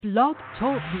Blog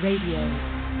Talk Radio.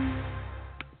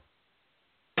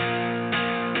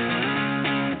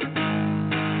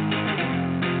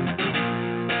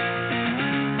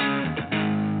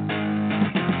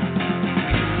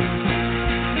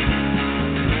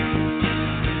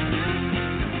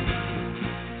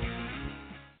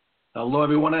 Hello,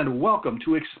 everyone, and welcome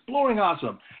to Exploring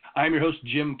Awesome. I'm your host,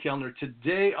 Jim Kellner.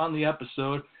 Today on the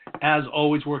episode, as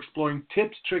always, we're exploring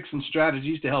tips, tricks, and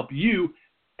strategies to help you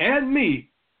and me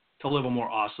to live a more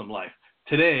awesome life.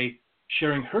 Today,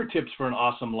 sharing her tips for an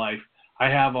awesome life, I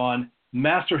have on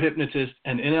master hypnotist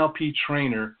and NLP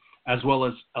trainer, as well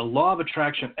as a law of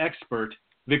attraction expert,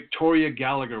 Victoria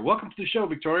Gallgher. Welcome to the show,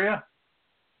 Victoria.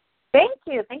 Thank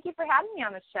you. Thank you for having me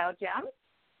on the show, Jim.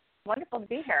 Wonderful to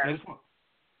be here.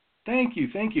 Thank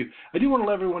you. I do want to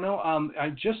let everyone know,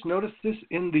 I just noticed this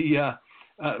in the,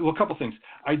 a couple things.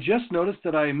 I just noticed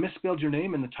that I misspelled your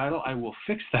name in the title. I will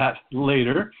fix that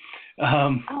later.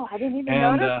 I didn't even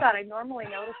notice that. I normally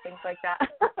notice things like that.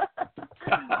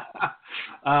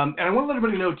 And I want to let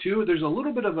everybody know too. There's a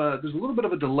little bit of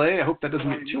a delay. I hope that doesn't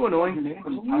get too annoying. There's a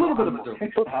little bit of a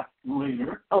delay.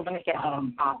 Later. Oh, let me get off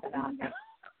of that.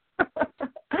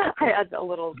 I had a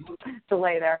little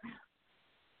delay there.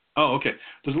 Oh, okay.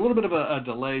 There's a little bit of a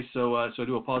delay, so I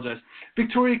do apologize.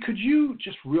 Victoria, could you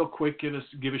just real quick give us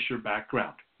your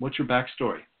background? What's your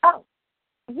backstory? Oh,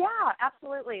 yeah,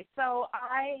 absolutely. So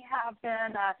I have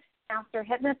been a master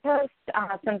hypnotist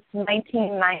since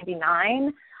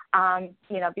 1999.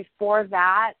 Before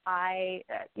that, I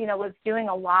was doing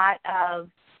a lot of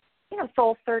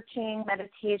soul searching,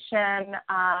 meditation,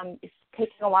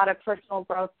 taking a lot of personal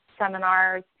growth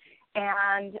seminars.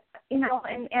 And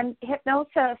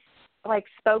hypnosis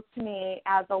spoke to me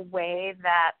as a way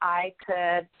that I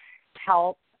could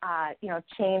help,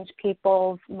 change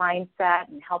people's mindset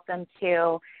and help them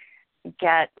to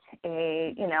get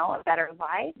a better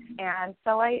life. And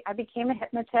so I became a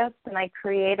hypnotist, and I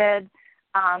created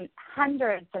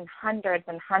hundreds and hundreds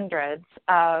and hundreds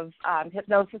of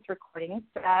hypnosis recordings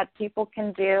that people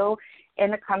can do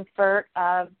in the comfort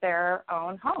of their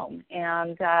own home.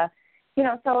 And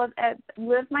so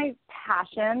with my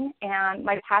passion, and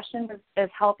my passion is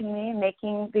helping me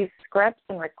making these scripts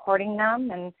and recording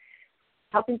them and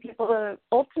helping people to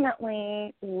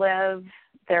ultimately live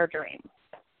their dreams.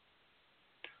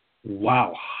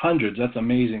 Wow, hundreds. That's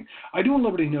amazing. I do want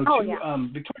everybody to know,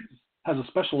 Victoria has a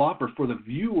special offer for the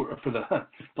viewer, for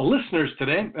the listeners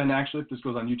today. And actually, if this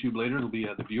goes on YouTube later, it'll be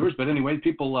the viewers. But anyway,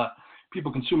 people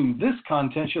consuming this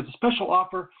content, she has a special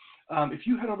offer. If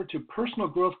you head over to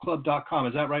personalgrowthclub.com,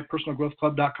 is that right?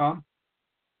 Personalgrowthclub.com?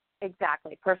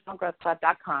 Exactly,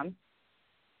 personalgrowthclub.com.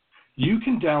 You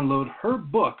can download her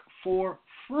book for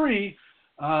free.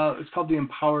 It's called The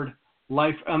Empowered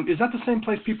Life. Is that the same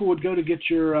place people would go to get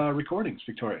your recordings,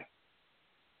 Victoria?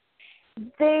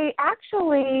 They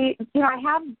actually, I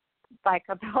have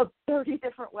about 30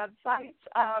 different websites,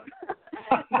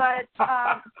 but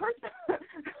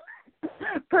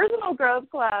Personal Growth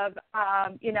Club,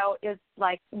 is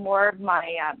more of my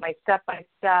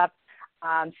step-by-step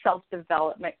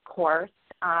self-development course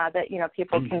that,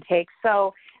 people can take.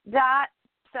 So that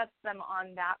sets them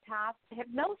on that path.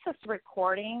 Hypnosis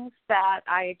recordings that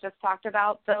I just talked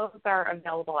about, those are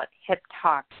available at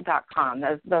hyptalk.com.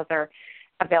 Those are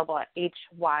available at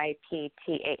hyptalk.com.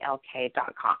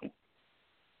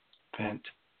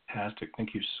 Fantastic.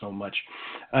 Thank you so much.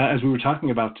 As we were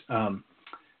talking about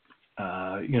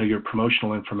your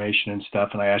promotional information and stuff,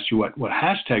 and I asked you what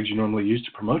hashtags you normally use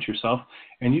to promote yourself,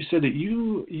 and you said that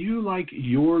you like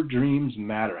Your Dreams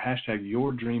Matter, hashtag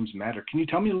Your Dreams Matter. Can you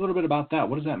tell me a little bit about that?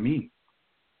 What does that mean?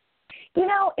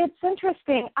 It's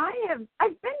interesting.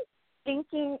 I've been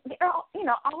thinking,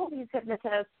 all these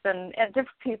hypnotists and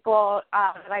different people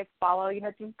that I follow,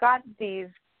 you've got these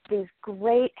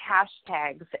great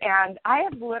hashtags, and I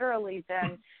have literally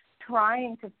been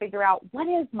trying to figure out what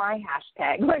is my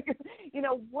hashtag.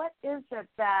 What is it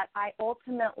that I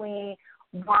ultimately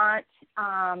want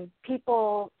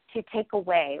people to take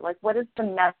away? What is the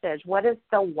message? What is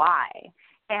the why?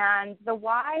 And the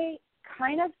why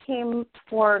kind of came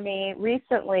for me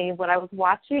recently when I was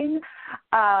watching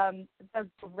The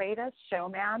Greatest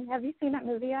Showman. Have you seen that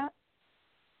movie yet?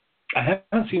 I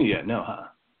haven't seen it yet, no, huh?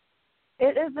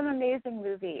 It is an amazing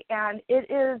movie, and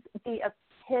it is the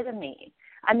epitome.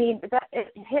 It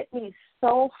hit me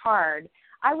so hard.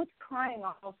 I was crying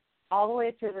almost all the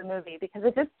way through the movie because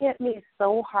it just hit me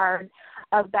so hard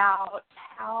about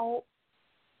how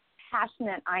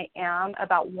passionate I am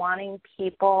about wanting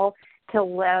people to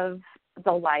live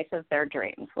the life of their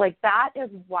dreams. That is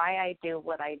why I do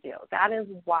what I do. That is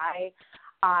why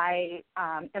I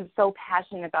am so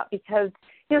passionate about, because,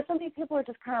 so many people are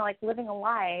just kind of like living a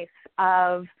life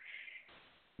of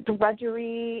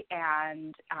drudgery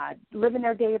and living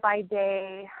their day by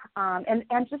day,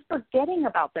 and just forgetting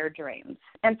about their dreams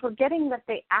and forgetting that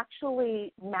they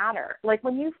actually matter. Like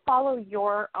when you follow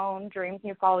your own dreams,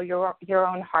 you follow your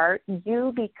own heart,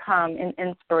 you become an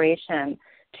inspiration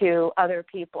to other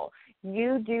people.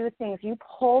 You do things, you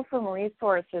pull from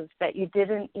resources that you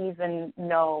didn't even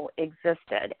know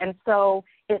existed. And so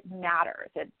it matters.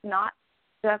 It's not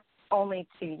just only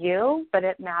to you, but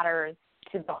it matters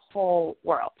to the whole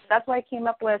world. That's why I came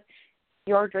up with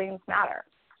your dreams matter.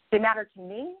 They matter to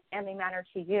me, and they matter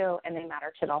to you, and they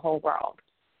matter to the whole world.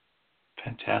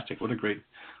 Fantastic! What a great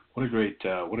great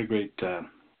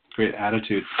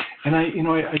attitude. And I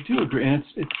do agree. And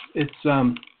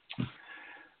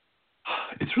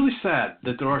it's really sad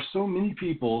that there are so many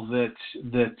people that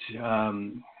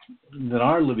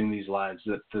are living these lives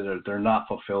that they're not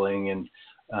fulfilling and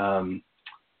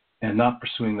not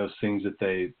pursuing those things that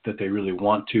they really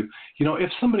want to.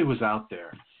 If somebody was out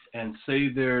there and say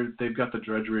they've got the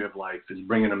drudgery of life is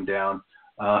bringing them down,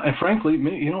 and frankly,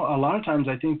 a lot of times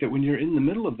I think that when you're in the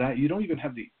middle of that, you don't even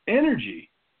have the energy,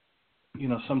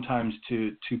 sometimes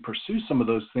to pursue some of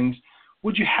those things.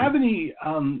 Would you have any?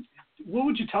 What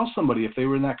would you tell somebody if they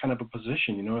were in that kind of a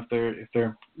position? If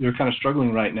they're kind of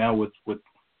struggling right now with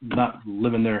not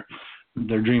living their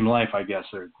dream life, I guess,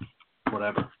 or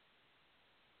whatever.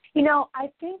 I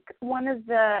think one of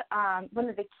the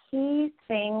key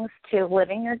things to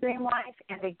living your dream life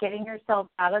and to getting yourself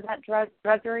out of that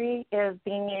drudgery is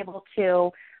being able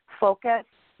to focus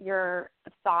your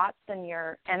thoughts and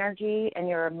your energy and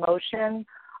your emotion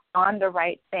on the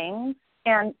right things.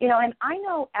 And I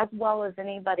know as well as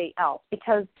anybody else,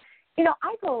 because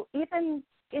I go even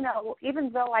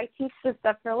though I teach this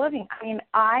stuff for a living,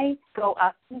 I go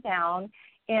up and down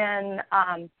in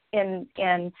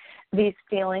these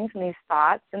feelings and these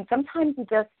thoughts, and sometimes you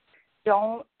just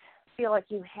don't feel like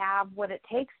you have what it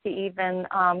takes to even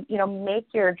make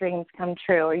your dreams come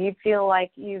true, or you feel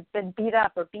like you've been beat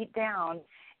up or beat down,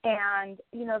 and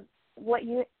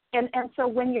so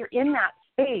when you're in that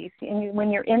space and when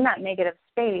you're in that negative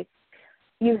space,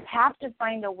 you have to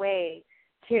find a way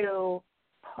to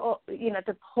pull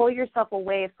yourself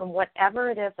away from whatever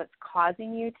it is that's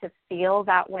causing you to feel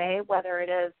that way, whether it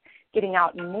is getting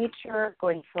out in nature,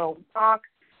 going for a walk,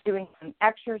 doing some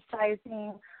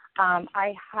exercising.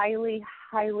 I highly,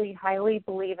 highly, highly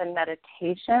believe in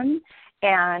meditation.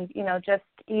 And, just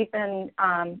even,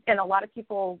 and a lot of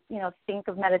people, think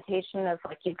of meditation as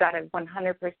like you've got to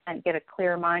 100% get a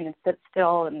clear mind and sit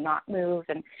still and not move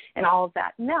and all of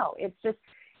that. No, it's just,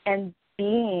 and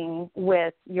being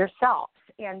with yourself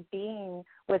and being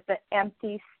with the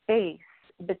empty space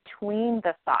between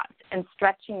the thoughts and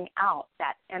stretching out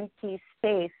that empty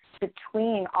space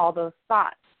between all those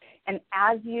thoughts. And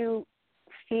as you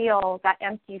feel that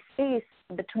empty space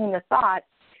between the thoughts,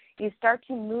 you start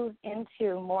to move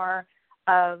into more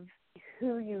of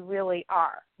who you really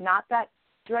are. Not that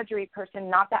drudgery person,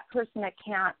 not that person that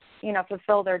can't,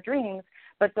 fulfill their dreams,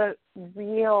 but the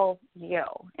real you.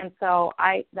 And so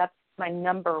that's my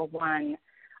number one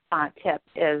tip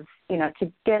is,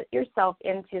 to get yourself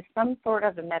into some sort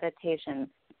of a meditation,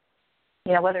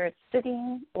 whether it's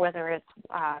sitting, whether it's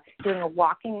doing a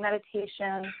walking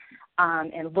meditation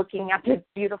and looking at the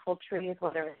beautiful trees,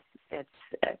 whether it's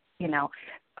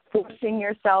forcing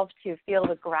yourself to feel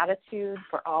the gratitude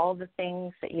for all the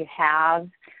things that you have,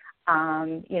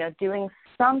 doing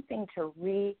something to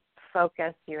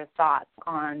refocus your thoughts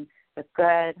on the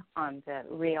good, on the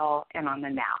real, and on the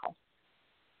now.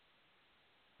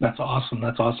 That's awesome.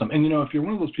 And, if you're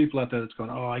one of those people out there that's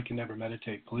going, oh, I can never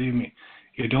meditate, believe me,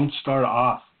 you don't start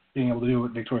off being able to do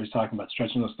what Victoria's talking about,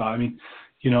 stretching those thoughts. I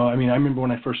remember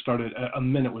when I first started, a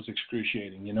minute was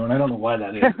excruciating, and I don't know why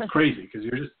that is. It's crazy because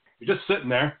you're just sitting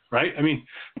there, right?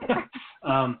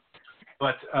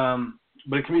 But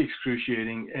it can be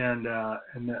excruciating,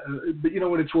 but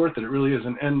when it's worth it, it really is.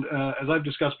 And as I've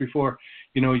discussed before,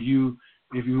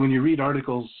 when you read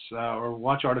articles or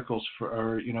watch articles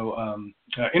or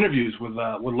interviews with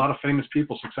a lot of famous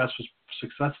people,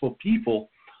 successful people,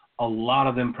 a lot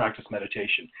of them practice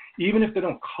meditation. Even if they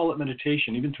don't call it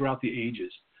meditation, even throughout the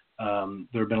ages,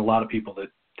 there have been a lot of people that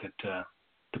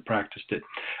practiced it.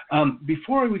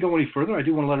 Before we go any further, I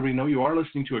do want to let everybody know you are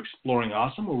listening to Exploring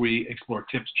Awesome, where we explore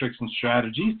tips, tricks, and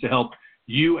strategies to help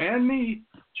you and me,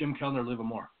 Jim Kellner, live a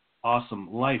more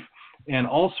awesome life. And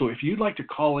also, if you'd like to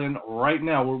call in right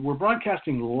now, we're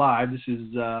broadcasting live. This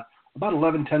is about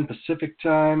 11:10 Pacific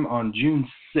time on June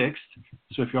 6th.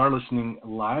 So if you are listening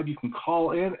live, you can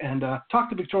call in and talk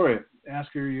to Victoria.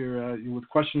 ask her your with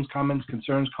questions, comments,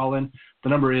 concerns, call in. The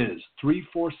number is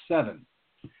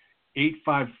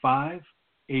 347-855-8711.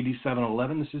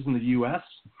 This is in the U.S.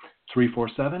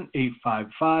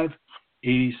 347-855-8711.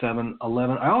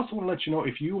 I also want to let you know,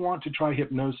 if you want to try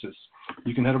hypnosis,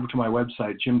 you can head over to my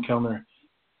website,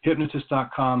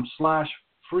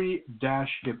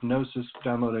 jimkellnerhypnotist.com/free-hypnosis.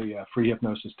 Download a free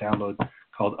hypnosis download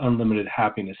called Unlimited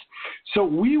Happiness. So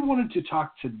we wanted to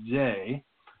talk today.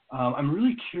 I'm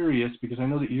really curious because I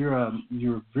know that you're a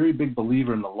very big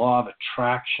believer in the law of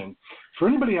attraction. For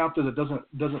anybody out there that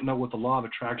doesn't know what the law of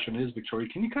attraction is, Victoria,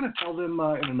 can you kind of tell them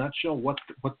in a nutshell what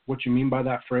you mean by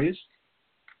that phrase?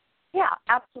 Yeah,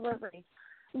 absolutely.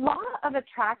 Law of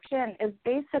attraction is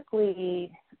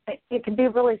basically, it can be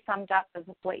really summed up as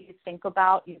what you think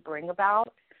about, you bring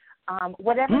about.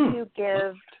 Whatever you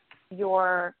give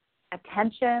your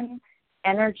attention,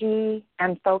 energy,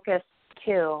 and focus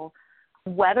to,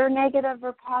 whether negative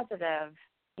or positive,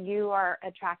 you are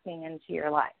attracting into your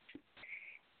life.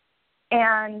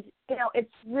 And,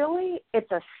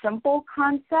 it's a simple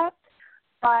concept,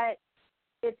 but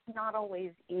it's not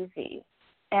always easy.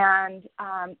 And,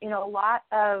 a lot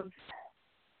of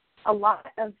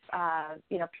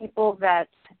people that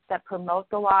promote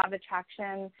the law of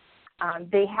attraction,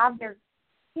 they have their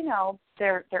steps,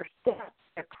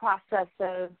 their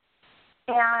processes.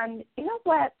 And you know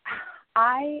what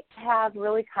I have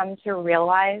really come to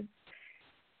realize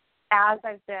as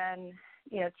I've been,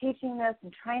 teaching this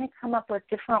and trying to come up with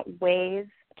different ways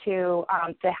to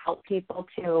help people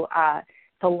to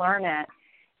learn it,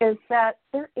 is that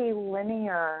they're a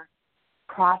linear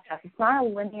process. It's not a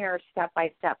linear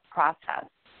step-by-step process.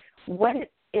 What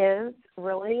it is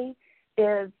really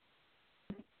is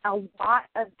a lot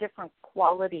of different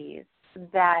qualities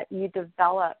that you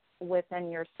develop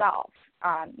within yourself.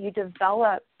 You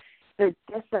develop the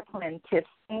discipline to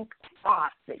think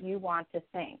thoughts that you want to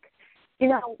think.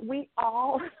 We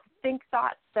all think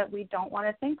thoughts that we don't want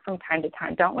to think from time to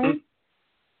time, don't we?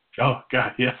 Oh,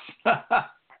 God, yes.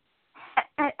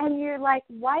 And you're like,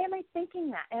 why am I thinking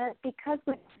that? And it's because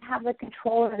we have the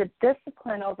control or the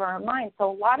discipline over our mind.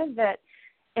 So a lot of it,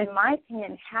 in my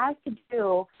opinion, has to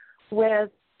do with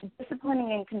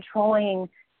disciplining and controlling,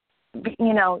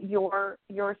 your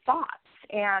thoughts.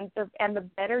 And the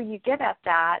better you get at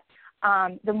that,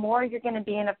 the more you're going to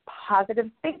be in a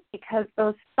positive state, because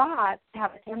those thoughts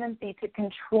have a tendency to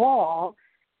control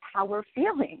how we're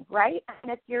feeling, right?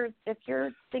 And if you're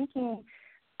thinking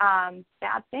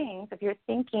bad things, if you're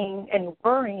thinking and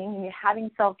worrying and you're having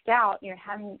self-doubt and you're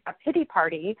having a pity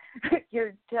party,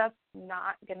 you're just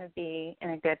not going to be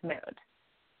in a good mood.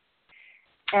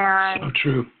 And so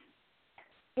true.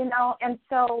 And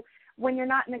so when you're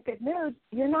not in a good mood,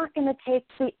 you're not going to take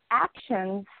the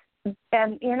actions,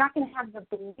 and you're not going to have the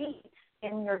beliefs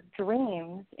in your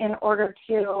dreams in order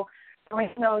to bring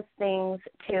those things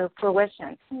to fruition.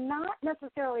 It's not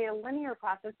necessarily a linear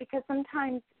process, because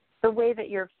sometimes the way that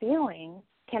you're feeling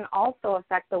can also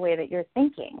affect the way that you're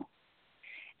thinking.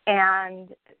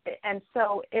 And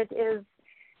so it is,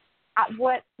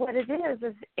 what it is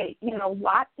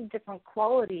lots of different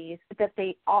qualities that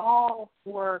they all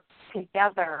work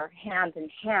together hand in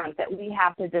hand that we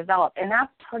have to develop. And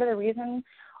that's part of the reason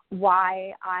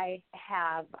why I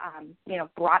have,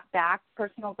 brought back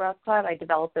Personal Growth Club. I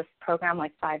developed this program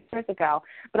like 5 years ago,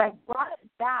 but I brought it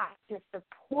back to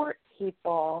support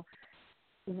people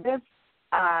with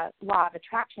law of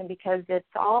attraction, because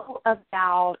it's all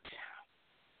about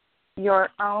your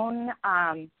own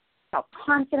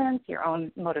self-confidence, your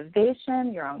own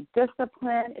motivation, your own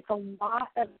discipline. It's a lot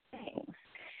of things,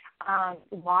 a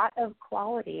lot of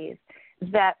qualities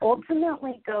that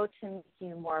ultimately go to make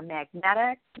you more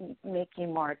magnetic, make you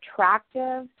more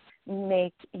attractive,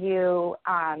 make you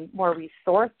more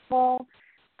resourceful,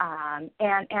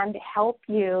 and help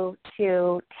you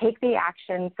to take the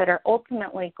actions that are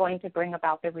ultimately going to bring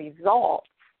about the results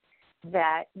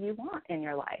that you want in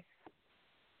your life.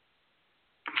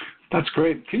 That's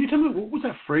great. Can you tell me, what was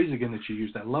that phrase again that you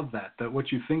used? I love that what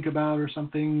you think about or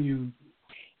something?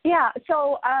 Yeah,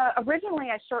 so originally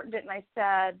I shortened it and I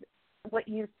said, what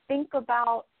you think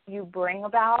about, you bring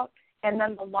about. And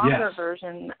then the longer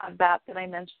version of that I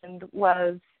mentioned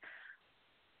was,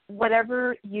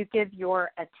 whatever you give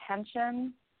your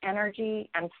attention, energy,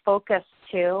 and focus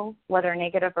to, whether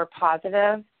negative or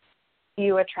positive,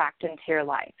 you attract into your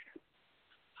life.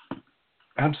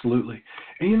 Absolutely.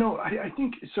 And, I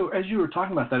think, so as you were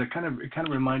talking about that, it kind of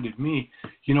reminded me,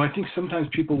 I think sometimes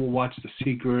people will watch The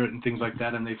Secret and things like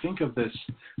that, and they think of this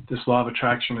law of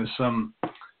attraction as some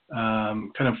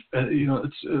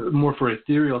it's more for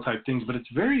ethereal type things, but it's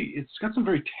got some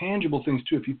very tangible things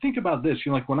too. If you think about this,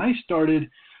 like when I started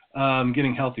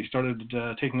getting healthy, started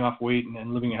taking off weight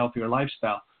and living a healthier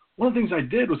lifestyle, one of the things I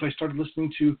did was I started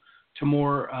listening to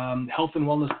more health and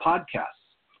wellness podcasts,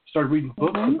 started reading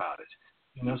books about it,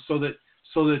 so that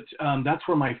that's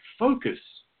where my focus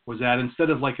was at, instead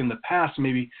of like in the past,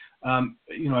 maybe, I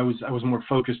was more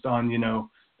focused on,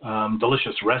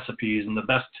 delicious recipes and the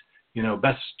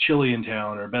best chili in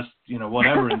town, or best,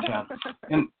 whatever in town.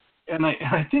 And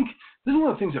I think this is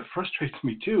one of the things that frustrates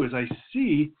me too, is I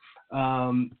see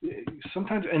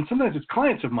sometimes it's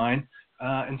clients of mine,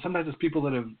 and sometimes it's people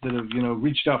that have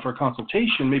reached out for a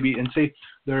consultation, maybe, and say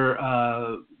they're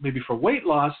maybe for weight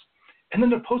loss, and then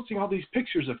they're posting all these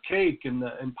pictures of cake and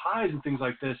pies and things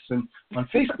like this, and on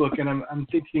Facebook, and I'm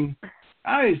thinking,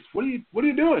 guys, what are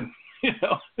you doing?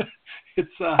 It's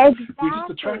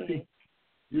exactly.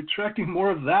 you're attracting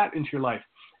more of that into your life,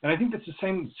 and I think that's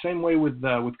the same way with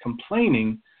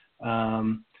complaining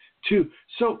too.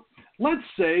 So let's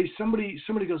say somebody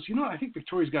goes, I think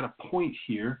Victoria's got a point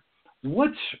here.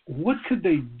 What could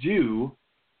they do?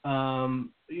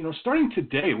 Starting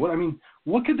today,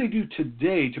 what could they do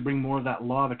today to bring more of that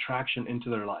law of attraction into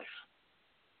their life?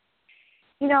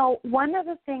 One of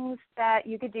the things that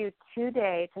you could do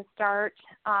today to start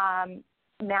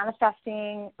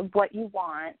manifesting what you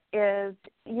want is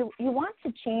you want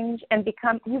to change and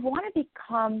become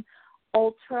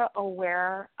ultra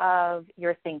aware of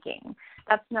your thinking.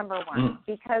 That's number one,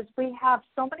 because we have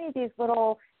so many of these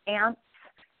little ants,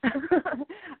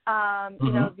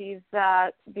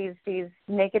 these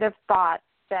negative thoughts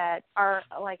that are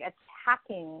like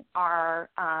attacking our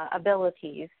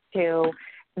abilities to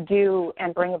do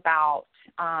and bring about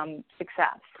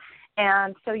success.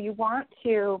 And so you want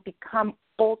to become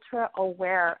ultra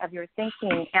aware of your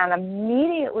thinking and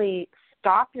immediately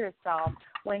stop yourself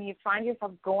when you find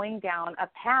yourself going down a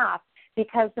path,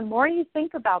 because the more you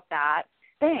think about that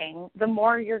thing, the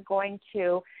more you're going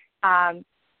to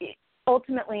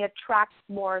ultimately attract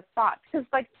more thoughts. Because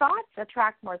thoughts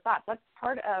attract more thoughts. That's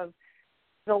part of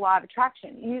the law of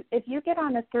attraction. If you get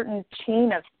on a certain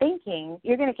chain of thinking,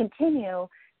 you're going to continue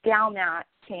down that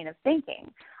chain of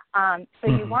thinking. So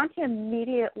you want to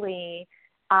immediately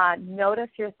notice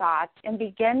your thoughts and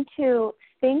begin to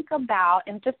think about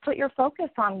and just put your focus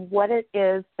on what it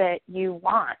is that you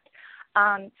want.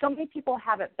 So many people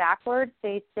have it backwards.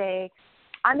 They say,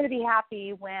 I'm going to be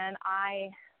happy when I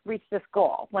reach this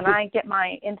goal, when I get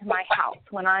into my house,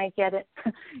 when I get it,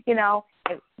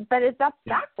 but it's up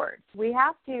backwards. We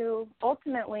have to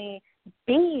ultimately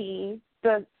be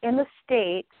in the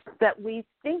state that we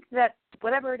think that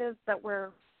whatever it is that we're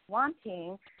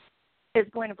wanting is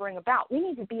going to bring about. We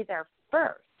need to be there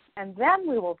first, and then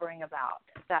we will bring about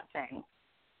that thing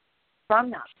from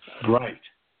that state. Right.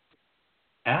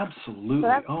 Absolutely.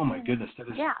 Oh my goodness, that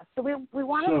is. Yeah. So we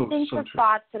want to think of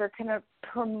thoughts that are going to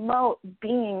promote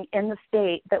being in the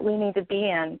state that we need to be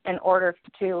in order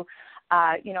to,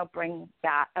 bring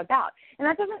that about. And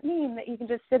that doesn't mean that you can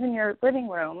just sit in your living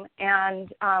room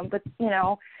and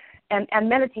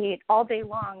meditate all day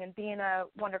long and be in a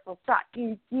wonderful spot.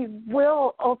 You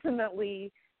will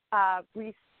ultimately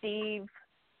receive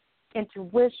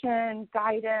intuition,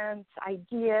 guidance,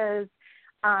 ideas.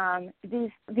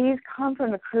 These come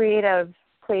from a creative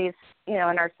place, in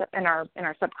our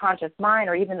subconscious mind,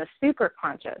 or even the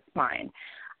superconscious mind,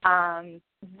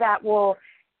 that will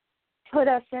put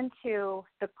us into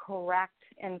the correct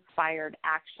inspired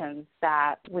actions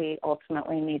that we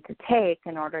ultimately need to take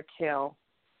in order to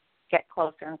get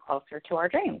closer and closer to our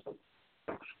dreams.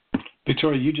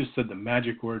 Victoria, you just said the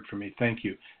magic word for me. Thank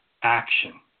you.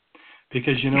 Action.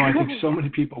 Because, I think so many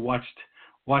people watched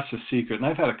The Secret, and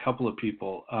I've had a couple of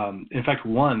people. In fact,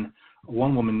 one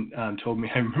woman told me,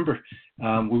 I remember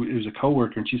it was a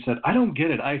coworker, and she said, I don't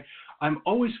get it. I'm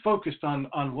always focused on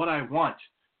what I want,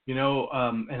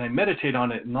 and I meditate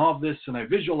on it and all of this, and I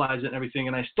visualize it and everything,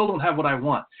 and I still don't have what I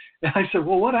want. And I said,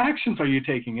 well, what actions are you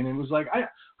taking? And it was like,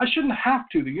 I shouldn't have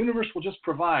to. The universe will just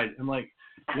provide. I'm like,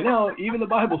 even the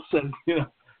Bible says,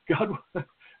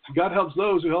 God helps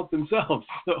those who help themselves.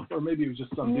 So, or maybe it was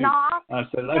just some dude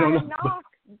said it. I don't know.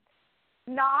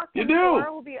 Knock and the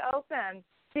door will be open.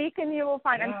 Seek and you will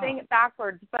find. Yeah. I'm saying it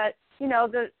backwards, but you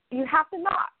have to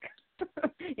knock.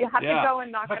 You have to go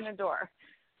and knock on the door.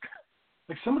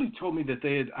 Like somebody told me that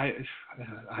they had, I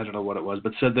don't know what it was,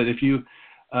 but said that if you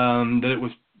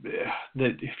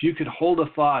that if you could hold a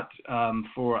thought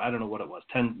for, I don't know what it was,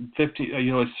 10, 15,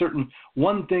 a certain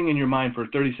one thing in your mind for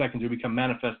 30 seconds, it would become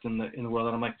manifest in the world.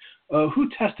 And I'm like, who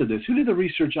tested this? Who did the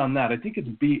research on that? I think it's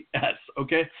BS.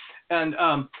 Okay. And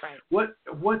what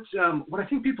I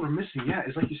think people are missing,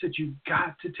 is like you said, you've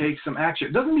got to take some action.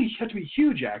 It doesn't mean you have to be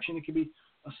huge action. It could be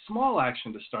a small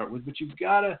action to start with, but you've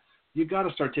got to you got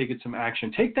to start taking some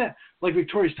action. Take that, like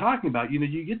Victoria's talking about,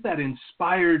 you get that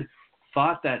inspired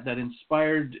thought, that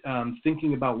inspired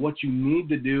thinking about what you need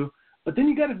to do, but then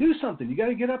you got to do something. You got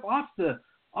to get up off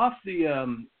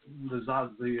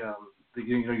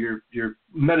your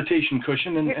meditation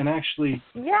cushion and actually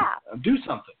do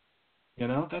something.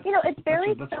 It's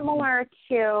very similar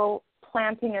to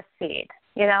planting a seed.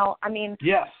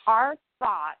 Yes. Our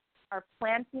thoughts are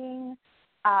planting,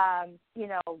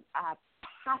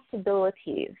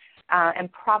 possibilities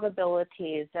and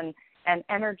probabilities and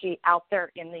energy out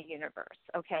there in the universe,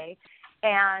 okay?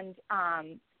 And,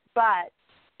 but,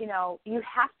 you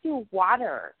have to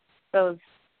water those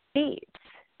seeds.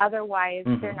 Otherwise,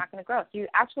 they're not going to grow. So you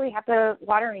actually have to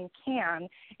watering can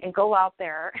and go out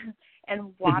there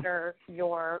and water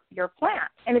your plant.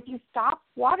 And if you stop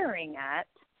watering it,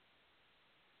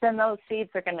 then those seeds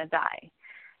are going to die.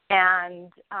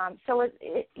 And so it's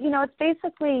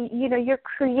basically, you're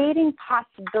creating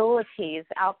possibilities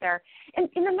out there. And,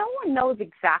 no one knows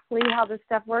exactly how this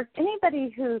stuff works. Anybody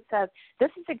who says, this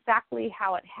is exactly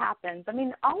how it happens,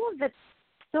 all of it's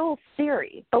still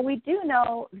theory. But we do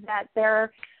know that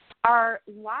there are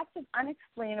lots of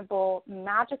unexplainable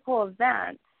magical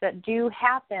events that do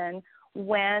happen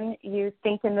when you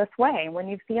think in this way, when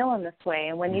you feel in this way,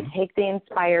 and when you take the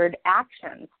inspired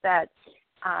actions that,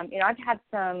 I've had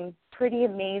some pretty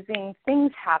amazing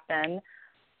things happen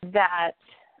that,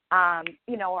 are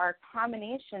a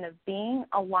combination of being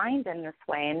aligned in this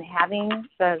way and having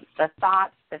the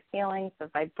thoughts, the feelings, the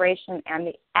vibration, and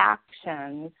the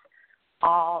actions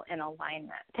all in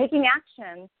alignment. Taking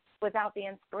action without the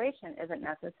inspiration isn't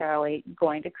necessarily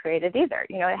going to create it either.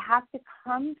 It has to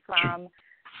come from,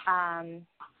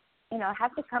 it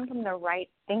has to come from the right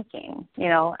thinking,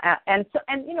 and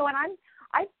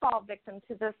I fall victim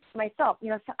to this myself.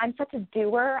 So I'm such a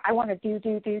doer. I want to do.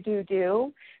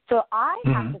 So I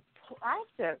have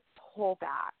to pull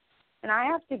back, and I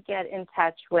have to get in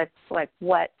touch with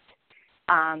what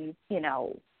my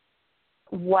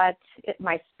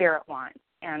spirit wants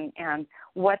and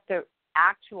what the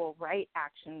actual right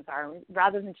actions are,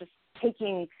 rather than just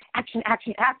taking action.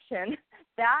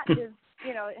 That is,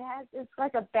 it's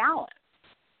like a balance.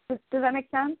 Does that make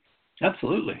sense?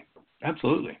 Absolutely.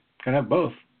 Can have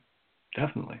both.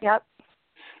 Definitely. Yep.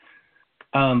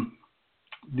 I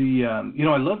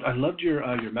loved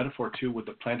your metaphor too with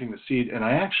the planting the seed, and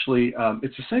I actually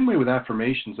it's the same way with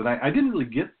affirmations, and I didn't really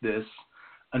get this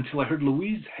until I heard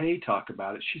Louise Hay talk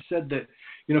about it. She said that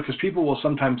because people will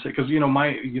sometimes say, because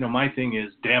my thing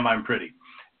is, damn, I'm pretty,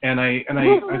 and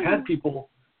I've had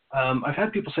people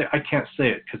say I can't say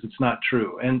it because it's not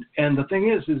true, and the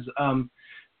thing is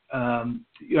I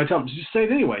tell them, just say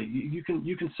it anyway. You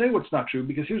can say what's not true,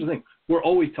 because here's the thing: we're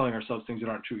always telling ourselves things that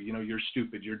aren't true. You're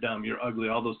stupid, you're dumb, you're ugly,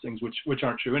 all those things which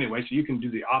aren't true anyway. So you can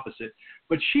do the opposite.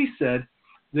 But she said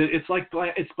that it's like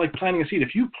planting a seed.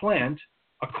 If you plant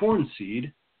a corn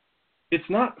seed, it's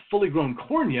not fully grown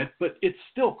corn yet, but it's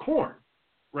still corn,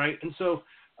 right? And so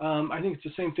I think it's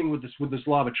the same thing with this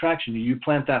law of attraction. You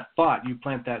plant that thought, you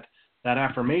plant that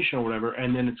affirmation or whatever,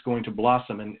 and then it's going to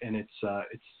blossom, and it's a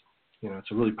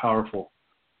really powerful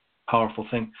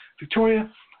thing. Victoria,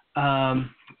 as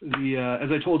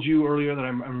I told you earlier, that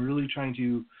I'm really trying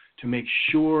to make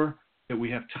sure that we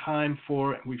have time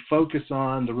for and we focus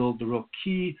on the real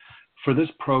key for this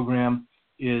program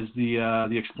is the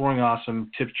Exploring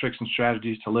Awesome tips, tricks, and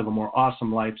strategies to live a more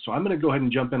awesome life. So I'm going to go ahead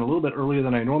and jump in a little bit earlier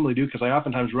than I normally do, because I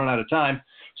oftentimes run out of time.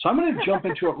 So I'm going to jump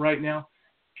into it right now.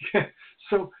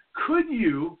 So could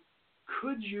you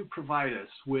provide us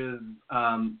with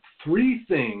 3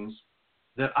 things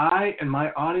that I and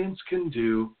my audience can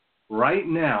do right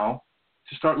now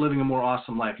to start living a more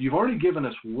awesome life? You've already given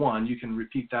us one. You can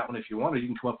repeat that one if you want, or you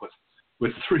can come up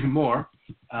with 3 more.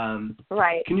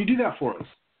 Right. Can you do that for us?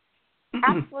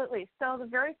 Absolutely. So the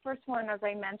very first one, as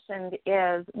I mentioned,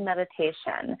 is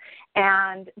meditation.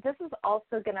 And this is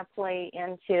also going to play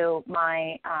into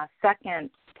my second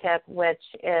tip, which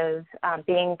is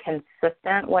being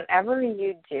consistent. Whatever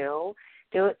you do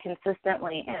it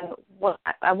consistently. And what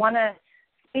I want to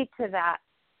speak to that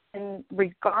in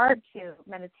regard to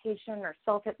meditation or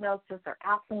self-hypnosis or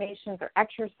affirmations or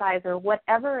exercise or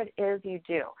whatever it is you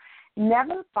do.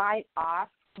 Never bite off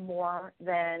more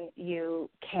than you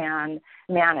can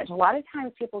manage. A lot of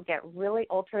times people get really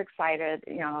ultra excited.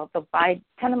 They'll buy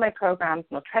 10 of my programs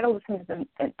and they'll try to listen to them,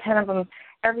 10 of them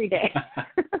every day.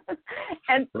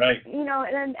 And, right.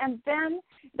 And then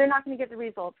they're not going to get the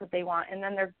results that they want. And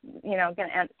then they're, going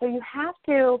to end. So you have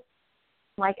to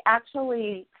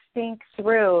actually think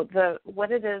through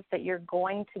what it is that you're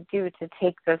going to do to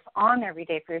take this on every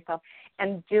day for yourself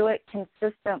and do it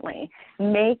consistently.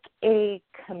 Make a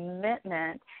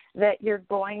commitment that you're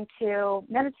going to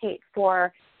meditate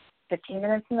for 15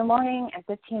 minutes in the morning and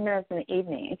 15 minutes in the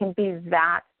evening. It can be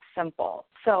that simple.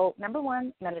 So number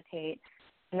one, meditate.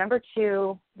 Number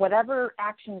two, whatever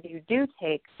actions you do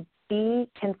take, be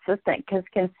consistent, because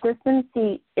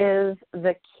consistency is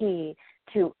the key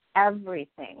to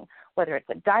everything, whether it's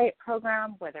a diet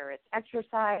program, whether it's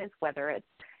exercise, whether it's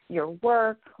your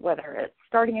work, whether it's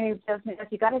starting a new business.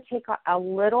 You got to take a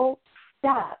little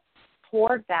step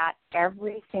toward that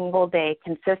every single day,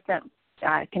 consistently.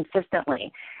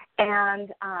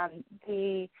 And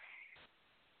the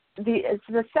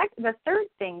third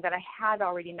thing that I had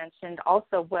already mentioned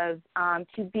also was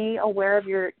to be aware of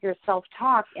your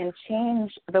self-talk and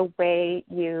change the way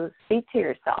you speak to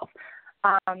yourself.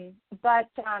 But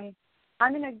I'm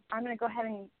gonna go ahead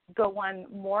and go one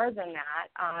more than that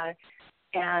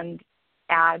and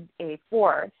add a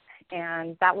fourth,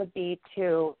 and that would be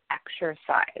to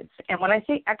exercise. And when I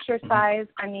say exercise,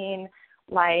 I mean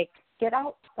like get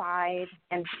outside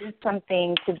and do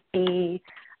something to be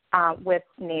with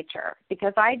nature,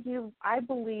 because I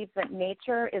believe that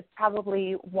nature is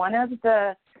probably one of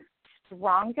the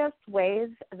strongest ways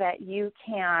that you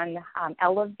can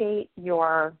elevate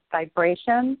your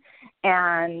vibration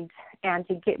and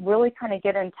to really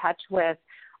get in touch with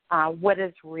what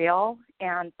is real.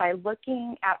 And by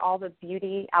looking at all the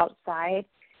beauty outside,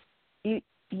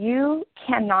 you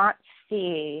cannot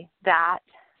see that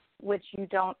which you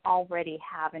don't already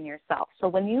have in yourself. So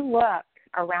when you look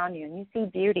around you and you see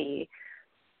beauty,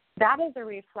 that is a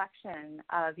reflection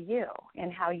of you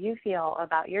and how you feel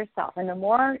about yourself. And the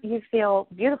more you feel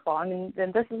beautiful, I mean,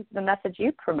 then this is the message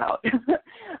you promote.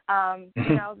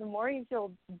 The more you feel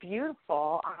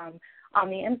beautiful on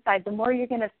the inside, the more you're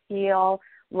going to feel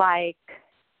like,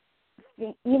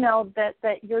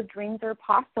 that your dreams are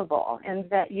possible and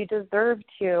that you deserve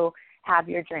to have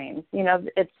your dreams.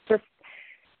 It's just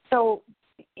so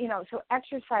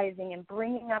exercising and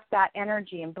bringing up that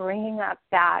energy and bringing up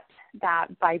that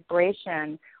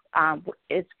vibration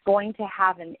is going to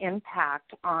have an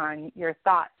impact on your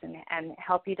thoughts and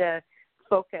help you to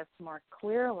focus more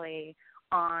clearly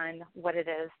on what it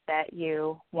is that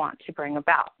you want to bring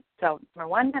about. So number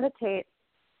one, meditate.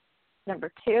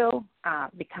 Number two,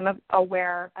 become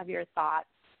aware of your thoughts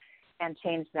and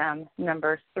change them.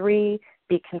 Number three,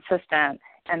 be consistent.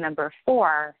 And number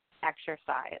four,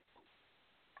 exercise.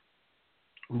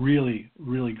 Really,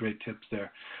 really great tips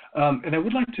there. And I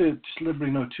would like to just let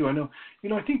everybody know, too, I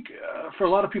think for a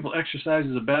lot of people, exercise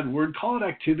is a bad word. Call it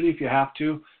activity if you have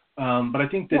to. But I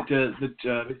think that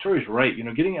Victoria's right.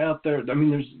 Getting out there, I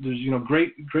mean, there's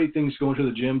great things going to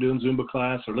the gym, doing Zumba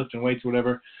class or lifting weights or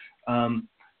whatever.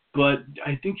 But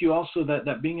I think you also,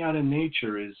 that being out in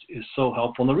nature is so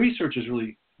helpful. And the research is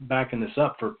really backing this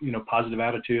up for, positive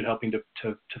attitude, helping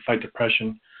to fight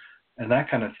depression and that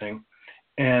kind of thing.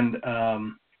 And,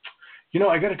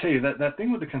 I got to tell you that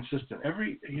thing with the consistent, I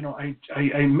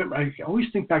remember, I always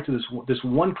think back to this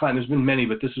one client. There's been many,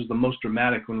 but this was the most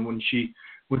dramatic when she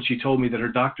told me that her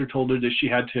doctor told her that she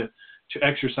had to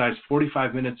exercise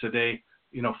 45 minutes a day,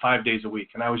 5 days a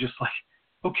week. And I was just like,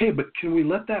 okay, but can we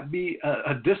let that be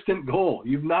a distant goal?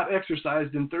 You've not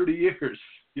exercised in 30 years,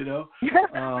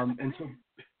 and so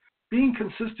being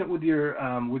consistent with your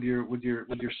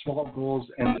small goals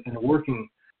and working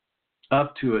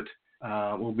up to it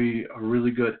will be really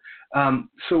good.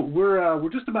 So we're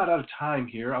just about out of time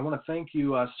here. I want to thank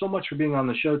you so much for being on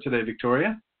the show today,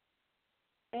 Victoria.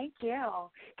 Thank you.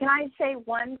 Can I say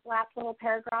one last little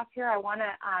paragraph here? I want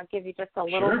to give you just a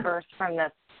little verse from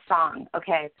this song.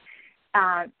 Okay.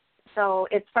 So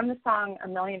it's from the song A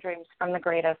Million Dreams from the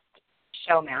Greatest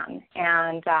Showman.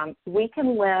 And we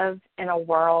can live in a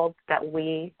world that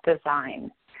we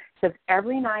design. Because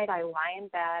every night I lie in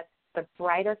bed, the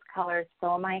brightest colors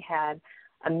fill my head.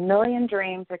 A million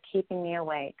dreams are keeping me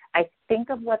awake. I think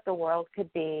of what the world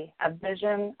could be, a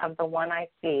vision of the one I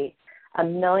see. A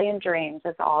million dreams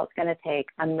is all it's going to take.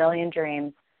 A million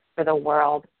dreams for the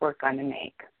world we're going to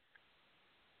make.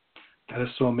 That is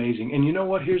so amazing. And you know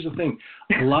what? Here's the thing.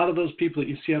 A lot of those people that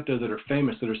you see out there that are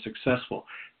famous, that are successful,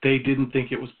 they didn't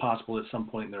think it was possible at some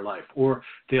point in their life, or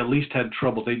they at least had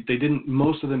trouble. They didn't.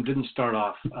 Most of them didn't start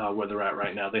off where they're at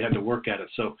right now. They had to work at it.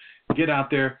 So get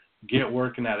out there, get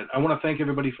working at it. I want to thank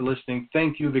everybody for listening.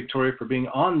 Thank you, Victoria, for being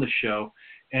on the show.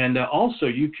 And also,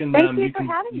 you can. Thank you for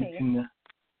having me.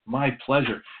 My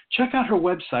pleasure. Check out her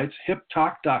websites,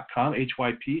 hyptalk.com,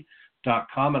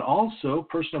 HYP.com, and also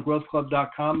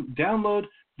personalgrowthclub.com. Download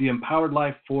The Empowered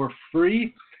Life for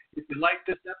free. If you like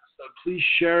this episode, please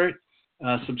share it.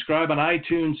 Subscribe on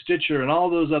iTunes, Stitcher, and all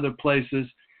those other places.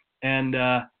 And,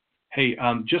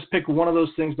 just pick one of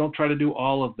those things. Don't try to do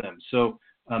all of them. So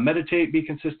meditate, be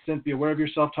consistent, be aware of your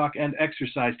self-talk, and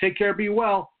exercise. Take care, be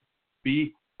well,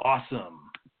 be awesome.